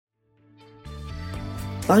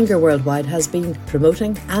Bangor Worldwide has been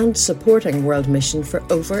promoting and supporting World Mission for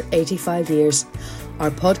over 85 years. Our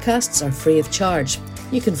podcasts are free of charge.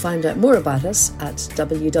 You can find out more about us at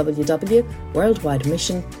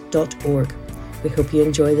www.worldwidemission.org. We hope you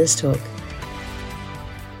enjoy this talk.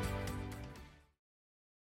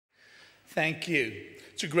 Thank you.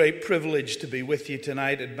 It's a great privilege to be with you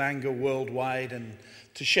tonight at Bangor Worldwide and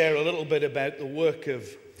to share a little bit about the work of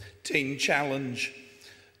Teen Challenge.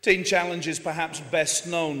 Teen Challenge is perhaps best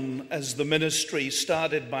known as the ministry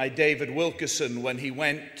started by David Wilkerson when he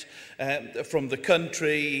went from the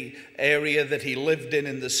country area that he lived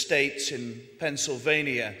in the States in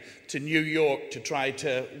Pennsylvania to New York to try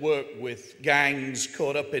to work with gangs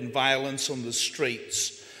caught up in violence on the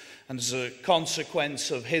streets. And as a consequence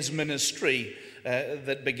of his ministry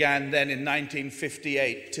that began then in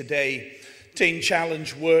 1958, today Teen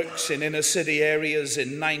Challenge works in inner city areas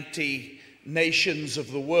in 90 nations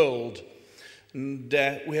of the world, and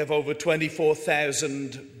we have over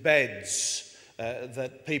 24,000 beds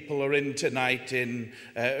that people are in tonight in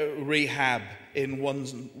rehab in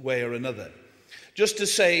one way or another. Just to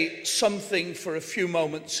say something for a few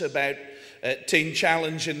moments about Teen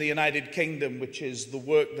Challenge in the United Kingdom, which is the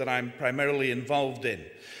work that I'm primarily involved in.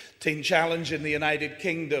 Teen Challenge in the United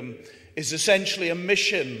Kingdom is essentially a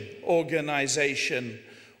mission organization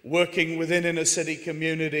working within inner city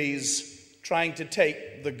communities, trying to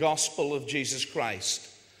take the gospel of Jesus Christ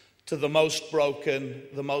to the most broken,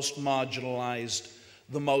 the most marginalized,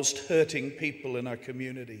 the most hurting people in our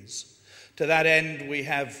communities. To that end, we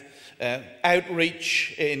have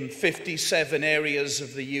outreach in 57 areas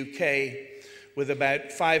of the UK with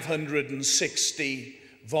about 560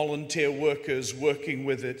 volunteer workers working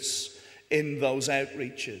with us in those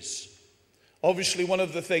outreaches. Obviously, one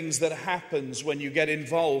of the things that happens when you get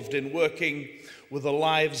involved in working with the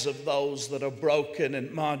lives of those that are broken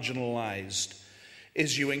and marginalized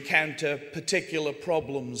is you encounter particular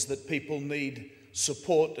problems that people need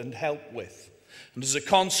support and help with. And as a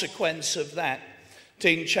consequence of that,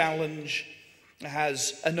 Teen Challenge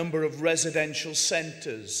has a number of residential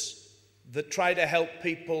centers that try to help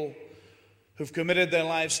people who've committed their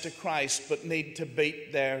lives to Christ but need to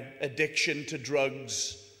beat their addiction to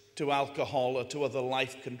drugs, to alcohol, or to other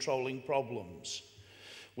life-controlling problems.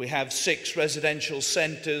 We have 6 residential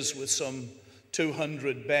centers with some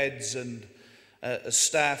 200 beds and a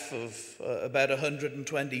staff of about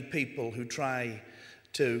 120 people who try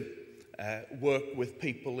to work with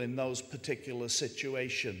people in those particular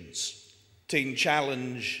situations. Teen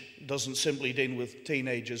Challenge doesn't simply deal with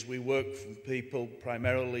teenagers. We work with people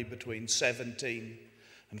primarily between 17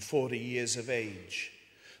 and 40 years of age.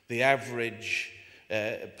 The average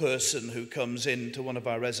person who comes into one of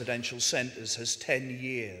our residential centers has 10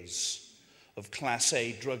 years of Class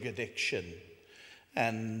A drug addiction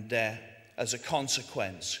and as a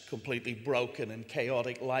consequence, completely broken and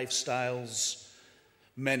chaotic lifestyles.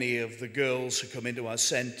 Many of the girls who come into our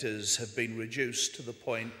centers have been reduced to the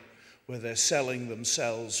point where they're selling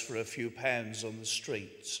themselves for a few pounds on the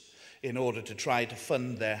streets in order to try to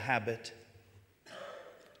fund their habit.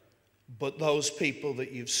 But those people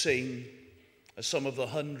that you've seen are some of the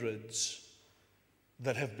hundreds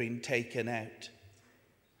that have been taken out.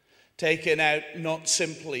 Taken out not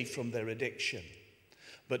simply from their addiction,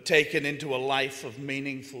 but taken into a life of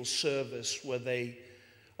meaningful service where they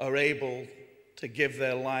are able to give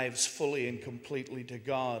their lives fully and completely to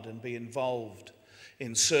God and be involved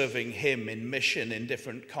in serving Him in mission in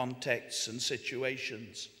different contexts and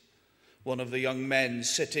situations. One of the young men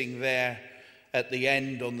sitting there at the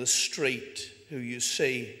end on the street who you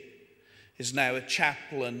see is now a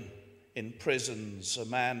chaplain in prisons, a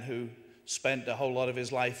man who spent a whole lot of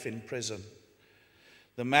his life in prison.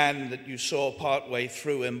 The man that you saw partway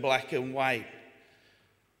through in black and white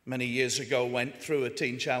many years ago went through a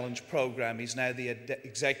Teen Challenge program. He's now the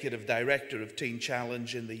executive director of Teen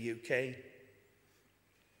Challenge in the UK.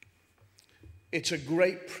 It's a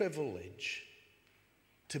great privilege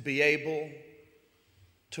to be able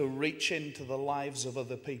to reach into the lives of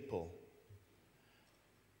other people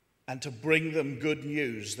and to bring them good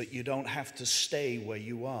news that you don't have to stay where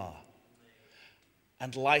you are.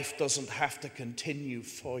 And life doesn't have to continue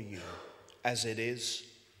for you as it is.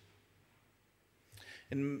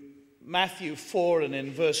 In Matthew 4 and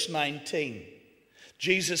in verse 19,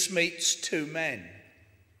 Jesus meets 2 men,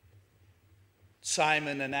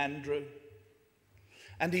 Simon and Andrew.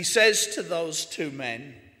 And he says to those 2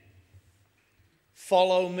 men,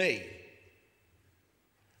 "Follow me,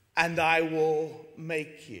 and I will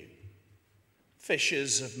make you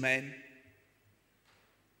fishers of men."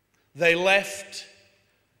 They left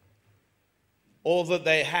all that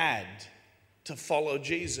they had to follow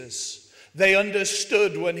Jesus. They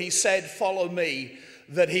understood when he said, "Follow me,"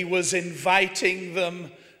 that he was inviting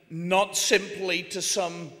them not simply to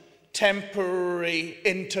some temporary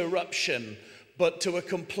interruption, but to a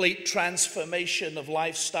complete transformation of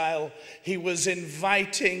lifestyle. He was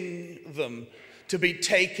inviting them to be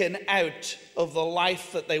taken out of the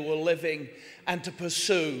life that they were living and to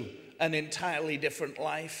pursue an entirely different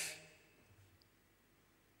life.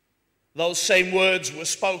 Those same words were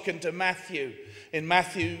spoken to Matthew in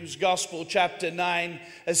Matthew's Gospel, chapter 9,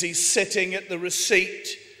 as he's sitting at the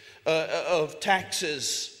receipt of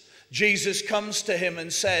taxes. Jesus comes to him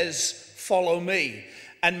and says, "Follow me."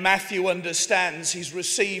 And Matthew understands he's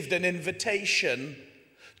received an invitation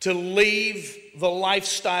to leave the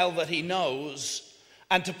lifestyle that he knows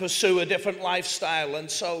and to pursue a different lifestyle.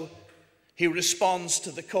 And so he responds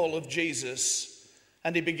to the call of Jesus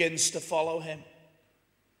and he begins to follow him.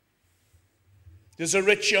 There's a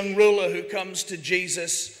rich young ruler who comes to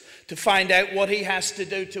Jesus to find out what he has to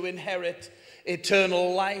do to inherit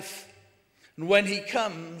eternal life. And when he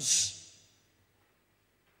comes,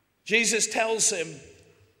 Jesus tells him,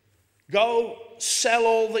 "Go, sell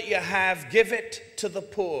all that you have, give it to the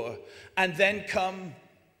poor, and then come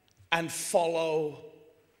and follow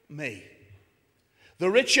me."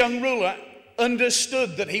 The rich young ruler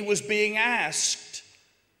understood that he was being asked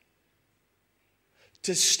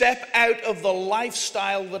to step out of the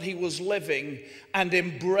lifestyle that he was living and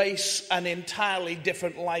embrace an entirely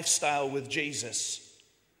different lifestyle with Jesus.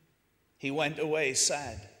 He went away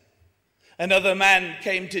sad. Another man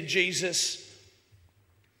came to Jesus.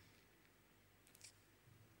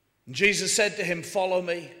 Jesus said to him, "Follow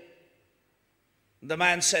me." The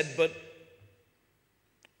man said, "But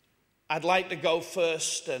I'd like to go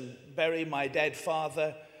first and bury my dead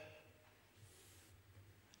father."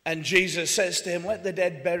 And Jesus says to him, "Let the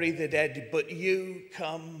dead bury the dead, but you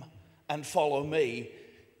come and follow me."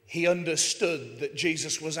 He understood that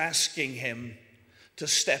Jesus was asking him to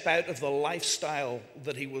step out of the lifestyle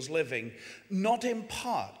that he was living, not in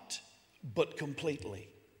part, but completely.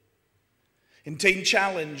 In Teen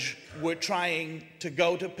Challenge, we're trying to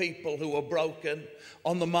go to people who are broken,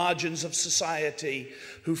 on the margins of society,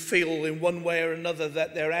 who feel in one way or another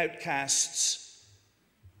that they're outcasts.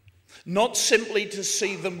 Not simply to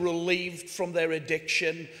see them relieved from their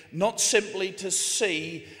addiction, not simply to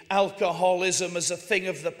see alcoholism as a thing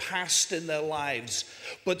of the past in their lives,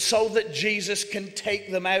 but so that Jesus can take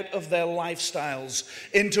them out of their lifestyles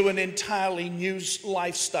into an entirely new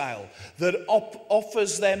lifestyle that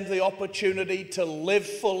offers them the opportunity to live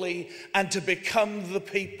fully and to become the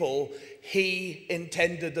people he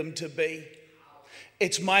intended them to be.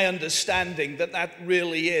 It's my understanding that that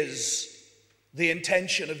really is the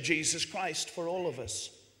intention of Jesus Christ for all of us.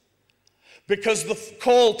 Because the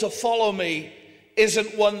call to follow me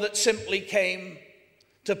isn't one that simply came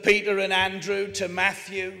to Peter and Andrew, to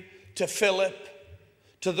Matthew, to Philip,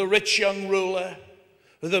 to the rich young ruler,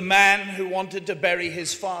 or the man who wanted to bury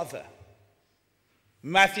his father.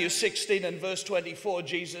 Matthew 16 and verse 24,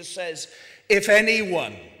 Jesus says, "If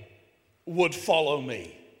anyone would follow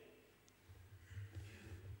me,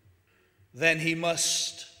 then he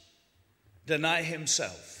must deny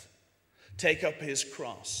himself, take up his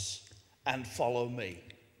cross, and follow me."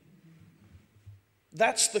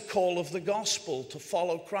 That's the call of the gospel, to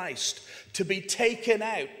follow Christ, to be taken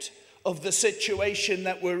out of the situation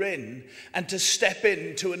that we're in and to step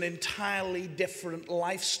into an entirely different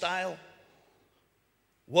lifestyle.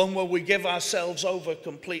 One where we give ourselves over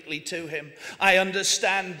completely to him. I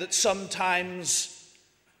understand that sometimes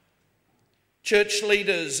church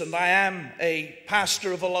leaders, and I am a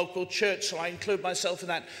pastor of a local church, so I include myself in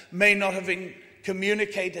that, may not have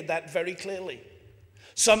communicated that very clearly.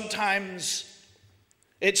 Sometimes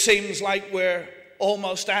it seems like we're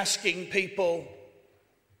almost asking people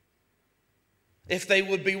if they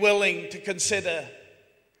would be willing to consider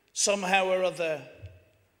somehow or other,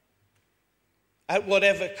 at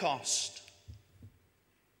whatever cost,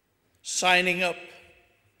 signing up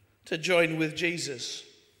to join with Jesus.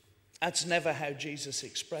 That's never how Jesus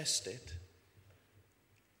expressed it.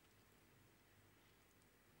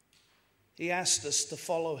 He asked us to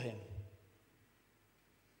follow him.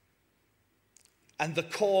 And the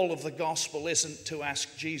call of the gospel isn't to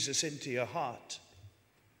ask Jesus into your heart.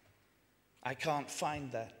 I can't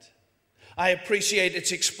find that. I appreciate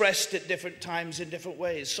it's expressed at different times in different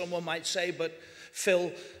ways. Someone might say, "But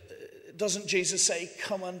Phil, doesn't Jesus say,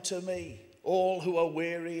 'Come unto me, all who are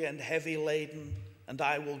weary and heavy laden, and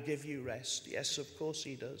I will give you rest'?" Yes, of course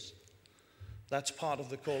he does. That's part of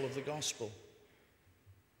the call of the gospel.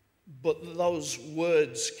 But those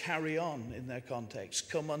words carry on in their context.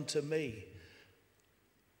 Come unto me.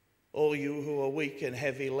 all you who are weak and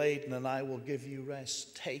heavy laden, and I will give you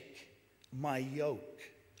rest. Take my yoke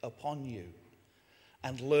upon you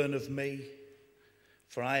and learn of me,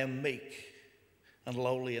 for I am meek and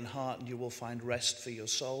lowly in heart, and you will find rest for your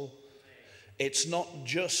soul. It's not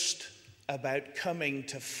just about coming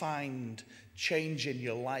to find change in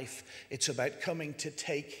your life. It's about coming to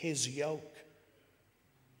take his yoke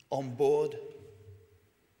on board.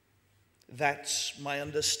 That's my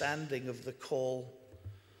understanding of the call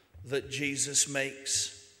that Jesus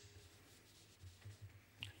makes.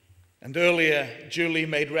 And earlier, Julie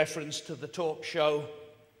made reference to the talk show,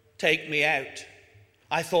 Take Me Out.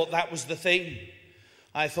 I thought that was the theme.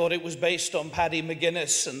 I thought it was based on Paddy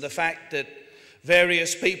McGuinness and the fact that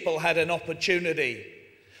various people had an opportunity,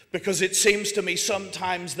 because it seems to me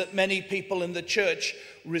sometimes that many people in the church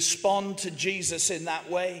respond to Jesus in that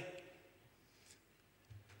way.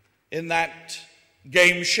 In that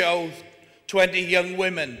game show, 20 young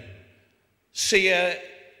women see a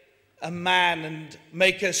man and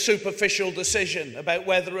make a superficial decision about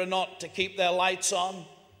whether or not to keep their lights on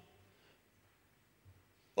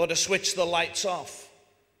or to switch the lights off.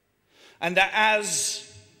 And as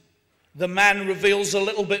the man reveals a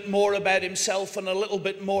little bit more about himself and a little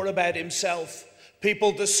bit more about himself,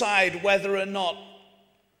 people decide whether or not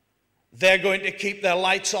they're going to keep their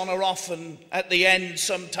lights on or off. And at the end,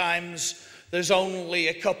 sometimes there's only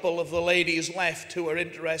a couple of the ladies left who are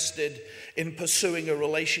interested in pursuing a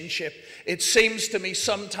relationship. It seems to me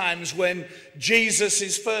sometimes when Jesus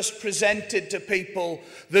is first presented to people,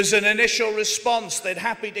 there's an initial response. They're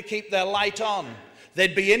happy to keep their light on.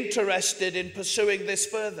 They'd be interested in pursuing this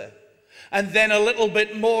further. And then a little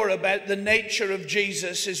bit more about the nature of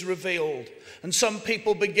Jesus is revealed. And some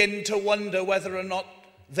people begin to wonder whether or not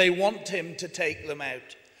they want him to take them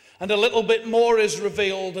out. And a little bit more is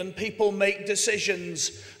revealed, and people make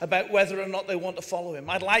decisions about whether or not they want to follow him.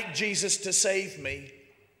 I'd like Jesus to save me,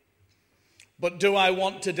 but do I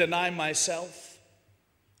want to deny myself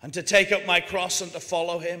and to take up my cross and to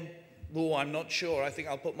follow him? Oh, I'm not sure. I think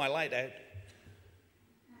I'll put my light out.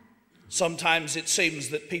 Sometimes it seems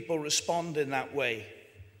that people respond in that way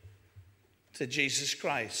to Jesus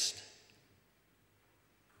Christ,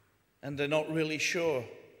 and they're not really sure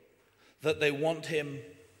that they want him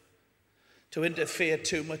to interfere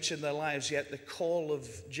too much in their lives. Yet the call of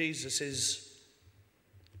Jesus is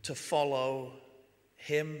to follow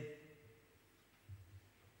him.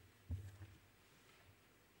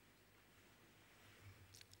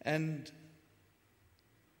 And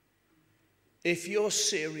if you're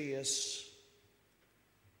serious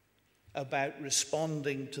about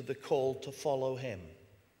responding to the call to follow him,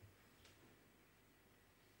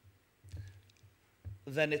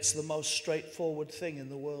 then it's the most straightforward thing in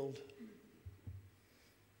the world.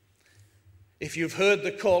 If you've heard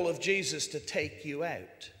the call of Jesus to take you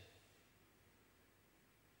out,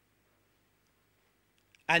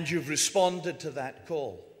 and you've responded to that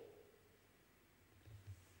call,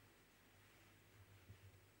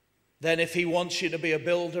 then if he wants you to be a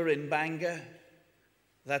builder in Bangor,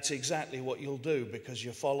 that's exactly what you'll do because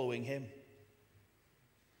you're following him.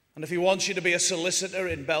 And if he wants you to be a solicitor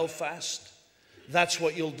in Belfast, that's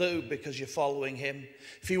what you'll do because you're following him.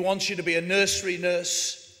 If he wants you to be a nursery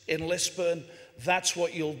nurse in Lisburn, that's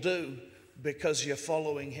what you'll do because you're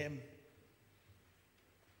following him.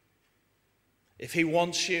 If he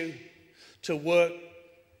wants you to work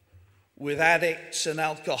with addicts and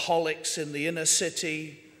alcoholics in the inner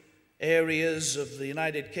city areas of the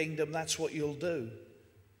United Kingdom, that's what you'll do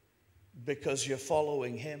because you're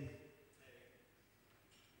following him.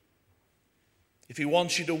 If he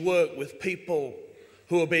wants you to work with people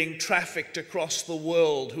who are being trafficked across the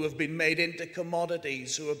world, who have been made into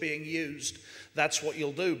commodities, who are being used, that's what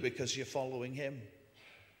you'll do because you're following him.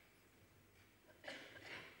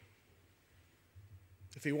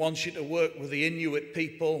 If he wants you to work with the Inuit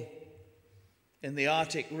people in the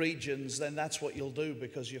Arctic regions, then that's what you'll do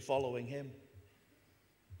because you're following him.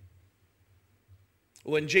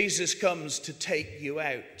 When Jesus comes to take you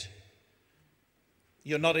out,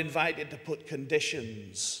 you're not invited to put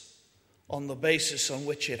conditions on the basis on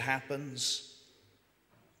which it happens.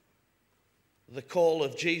 The call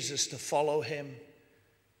of Jesus to follow him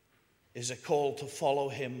is a call to follow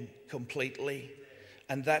him completely,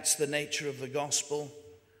 and that's the nature of the gospel.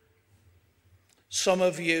 Some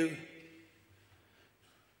of you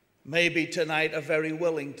maybe tonight are very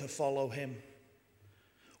willing to follow him,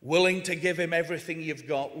 willing to give him everything you've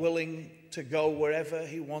got, willing to go wherever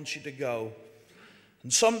he wants you to go.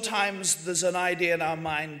 And sometimes there's an idea in our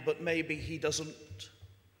mind, but maybe he doesn't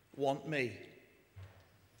want me.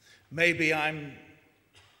 Maybe I'm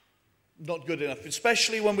not good enough,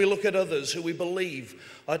 especially when we look at others who we believe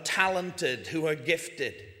are talented, who are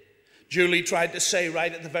gifted. Julie tried to say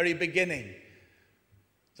right at the very beginning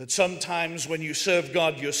that sometimes when you serve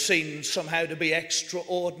God, you're seen somehow to be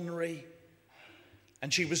extraordinary.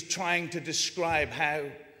 And she was trying to describe how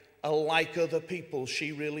unlike other people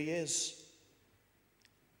she really is.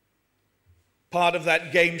 Part of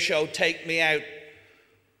that game show, Take Me Out,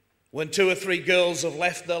 when 2 or 3 girls have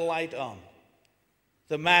left their light on,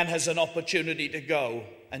 the man has an opportunity to go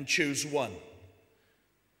and choose one.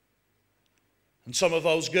 And some of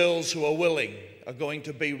those girls who are willing are going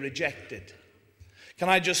to be rejected. Can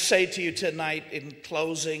I just say to you tonight in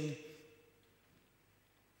closing,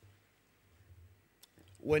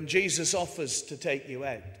 when Jesus offers to take you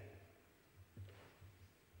out,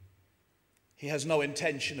 he has no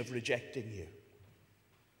intention of rejecting you.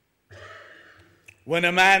 When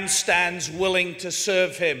a man stands willing to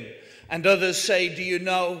serve him and others say, do you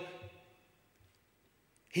know,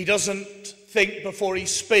 he doesn't think before he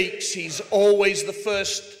speaks. He's always the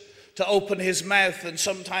first to open his mouth and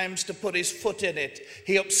sometimes to put his foot in it.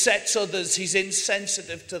 He upsets others. He's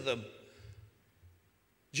insensitive to them.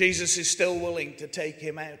 Jesus is still willing to take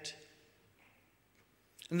him out.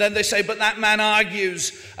 And then they say, but that man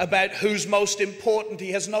argues about who's most important.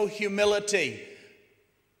 He has no humility.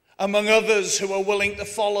 Among others who are willing to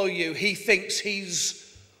follow you, he thinks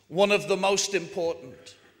he's one of the most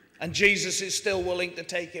important. And Jesus is still willing to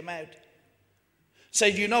take him out.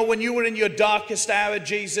 Say, do you know when you were in your darkest hour,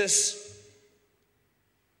 Jesus,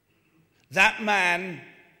 that man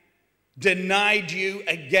denied you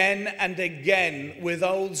again and again with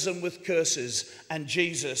oaths and with curses, and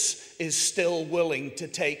Jesus is still willing to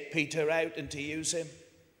take Peter out and to use him.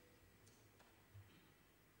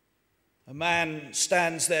 A man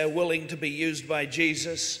stands there willing to be used by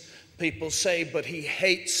Jesus. People say, but he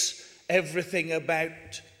hates everything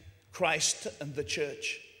about Christ and the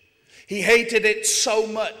church. He hated it so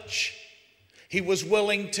much, he was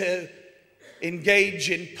willing to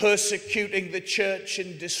engage in persecuting the church,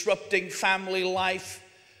 in disrupting family life,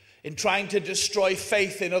 in trying to destroy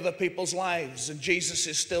faith in other people's lives. And Jesus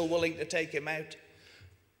is still willing to take him out.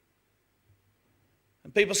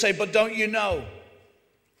 And people say, but don't you know,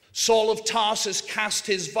 Saul of Tarsus cast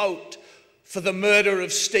his vote for the murder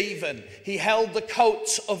of Stephen. He held the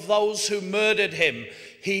coats of those who murdered him.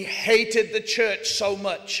 He hated the church so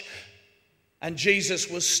much. And Jesus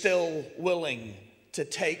was still willing to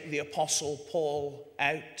take the Apostle Paul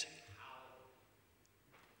out.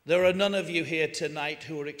 There are none of you here tonight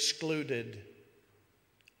who are excluded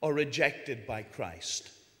or rejected by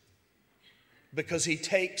Christ, because he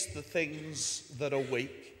takes the things that are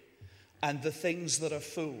weak and the things that are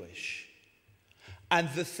foolish and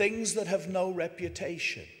the things that have no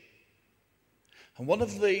reputation. And one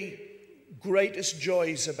of the greatest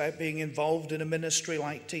joys about being involved in a ministry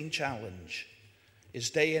like Teen Challenge is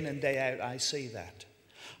day in and day out, I see that.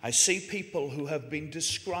 I see people who have been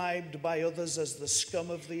described by others as the scum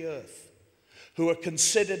of the earth, who are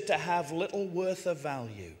considered to have little worth of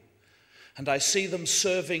value. And I see them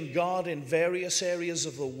serving God in various areas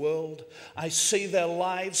of the world. I see their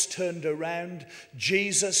lives turned around,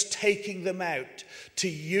 Jesus taking them out to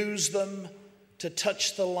use them to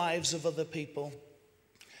touch the lives of other people.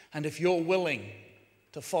 And if you're willing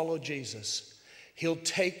to follow Jesus, he'll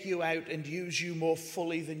take you out and use you more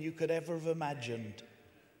fully than you could ever have imagined,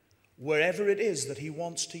 wherever it is that he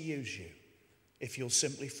wants to use you, if you'll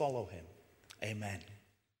simply follow him. Amen.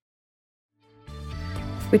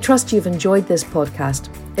 We trust you've enjoyed this podcast.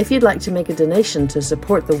 If you'd like to make a donation to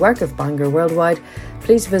support the work of Bangor Worldwide,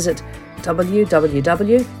 please visit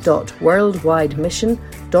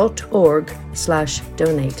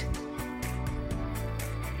www.worldwidemission.org/donate.